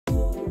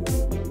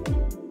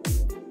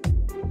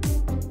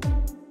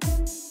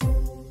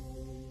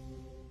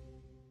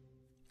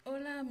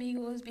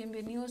amigos,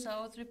 bienvenidos a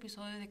otro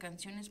episodio de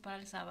Canciones para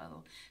el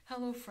Sábado.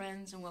 Hello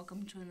friends and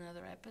welcome to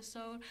another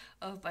episode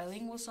of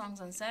Bilingual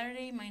Songs on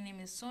Saturday. My name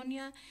is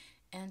Sonia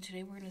and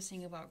today we're going to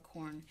sing about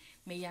corn.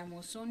 Me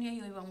llamo Sonia y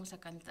hoy vamos a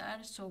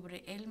cantar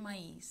sobre el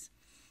maíz.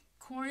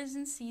 Corn is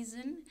in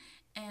season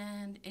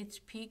and its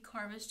peak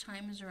harvest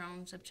time is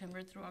around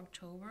September through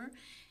October.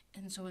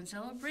 And so in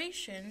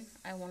celebration,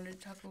 I wanted to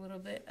talk a little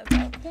bit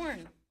about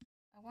corn.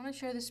 I want to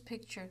share this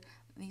picture.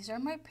 These are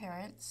my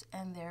parents,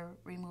 and they're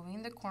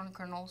removing the corn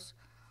kernels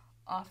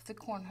off the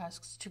corn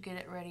husks to get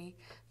it ready,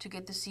 to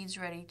get the seeds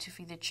ready to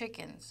feed the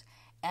chickens.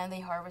 And they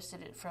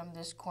harvested it from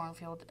this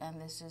cornfield,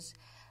 and this is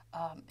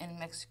in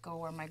Mexico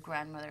where my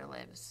grandmother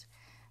lives.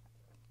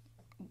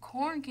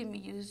 Corn can be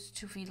used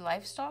to feed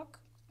livestock,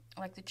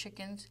 like the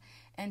chickens,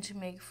 and to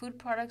make food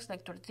products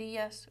like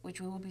tortillas,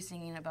 which we will be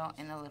singing about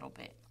in a little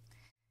bit.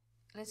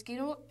 Les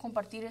quiero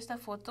compartir esta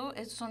foto.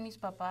 Estos son mis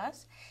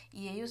papás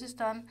y ellos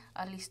están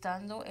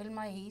alistando el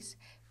maíz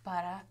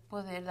para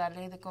poder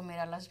darle de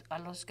comer a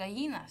las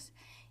gallinas.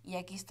 Y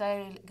aquí está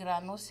el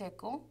grano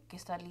seco que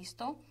está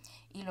listo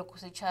y lo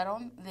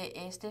cosecharon de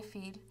este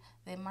field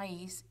de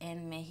maíz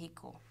en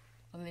México,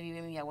 donde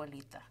vive mi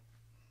abuelita.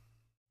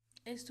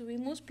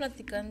 Estuvimos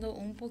platicando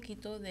un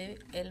poquito de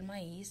el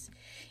maíz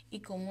y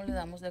cómo le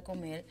damos de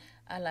comer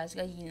a las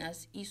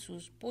gallinas y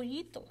sus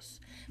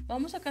pollitos.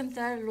 Vamos a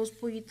cantar Los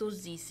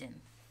pollitos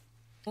dicen.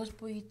 Los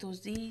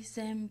pollitos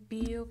dicen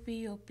pío,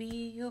 pío,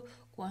 pío,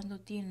 cuando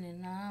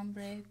tienen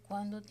hambre,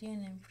 cuando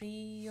tienen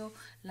frío.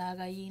 La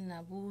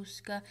gallina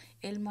busca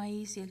el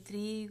maíz y el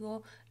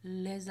trigo,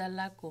 les da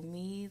la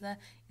comida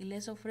y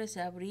les ofrece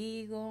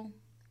abrigo.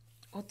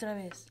 Otra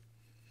vez.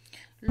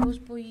 Los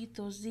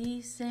pollitos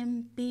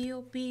dicen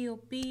pío, pío,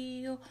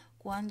 pío,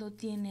 cuando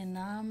tienen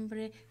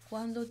hambre,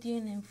 cuando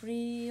tienen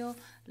frío.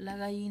 La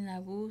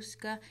gallina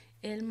busca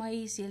el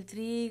maíz y el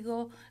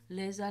trigo,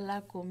 les da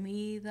la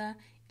comida,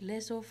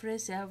 les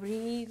ofrece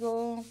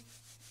abrigo.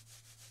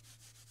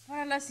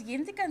 Para la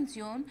siguiente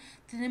canción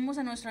tenemos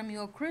a nuestro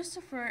amigo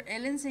Christopher.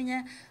 Él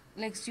enseña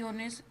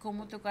lecciones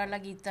cómo tocar la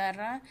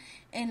guitarra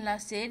en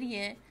la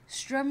serie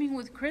Strumming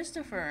with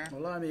Christopher.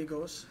 Hola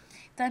amigos.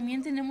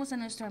 También tenemos a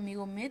nuestro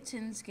amigo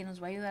Mittens que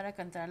nos va a ayudar a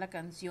cantar la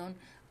canción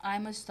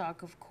I'm a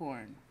Stalk of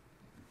Corn.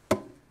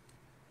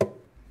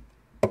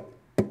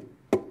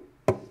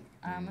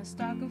 I'm a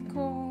stalk of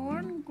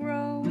corn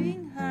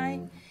growing high.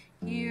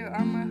 Here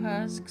are my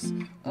husks,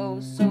 oh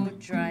so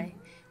dry.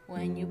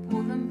 When you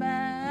pull them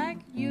back,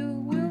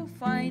 you will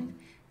find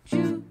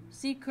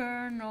juicy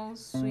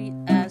kernels, sweet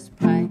as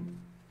pie.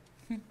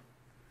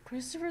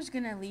 Christopher's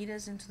going to lead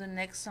us into the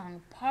next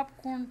song,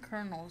 Popcorn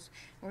Kernels.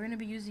 We're going to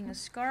be using a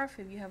scarf.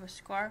 If you have a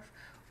scarf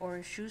or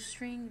a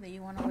shoestring that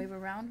you want to wave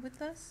around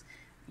with us,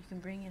 you can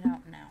bring it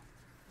out now.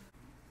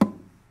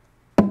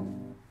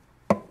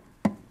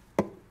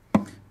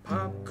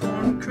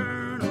 Popcorn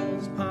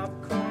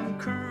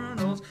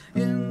kernels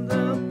in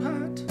the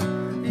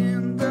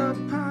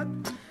pot.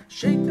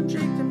 Shake them,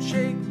 shake them,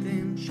 shake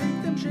them,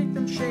 shake them, shake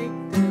them,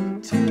 shake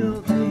them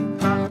till they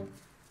pop.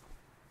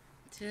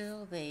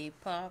 Till they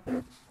pop.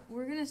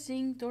 We're going to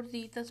sing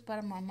Tortillitas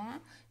para Mamá.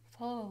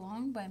 Follow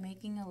along by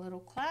making a little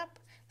clap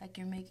like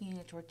you're making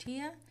a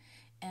tortilla.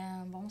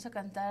 And vamos a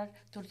cantar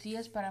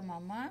Tortillas para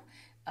Mamá.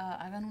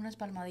 Hagan unas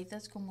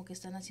palmaditas como que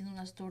están haciendo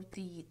unas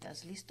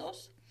tortillitas.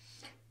 ¿Listos?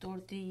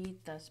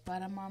 Tortillitas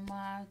para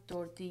mamá,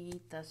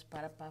 tortillitas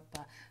para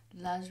papá.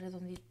 Las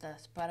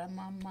redonditas para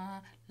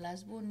mamá,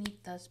 las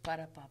bonitas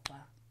para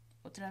papá.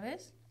 ¿Otra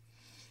vez?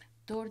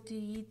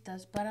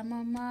 Tortillitas para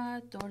mamá,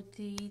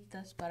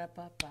 tortillitas para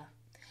papá.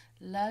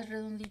 Las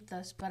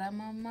redonditas para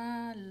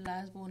mamá,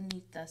 las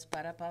bonitas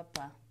para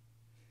papá.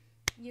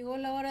 Llegó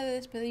la hora de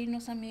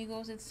despedirnos,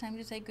 amigos. It's time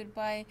to say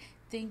goodbye.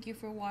 Thank you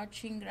for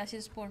watching.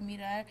 Gracias por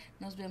mirar.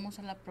 Nos vemos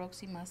a la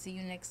próxima. See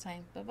you next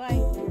time. Bye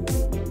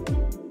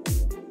bye.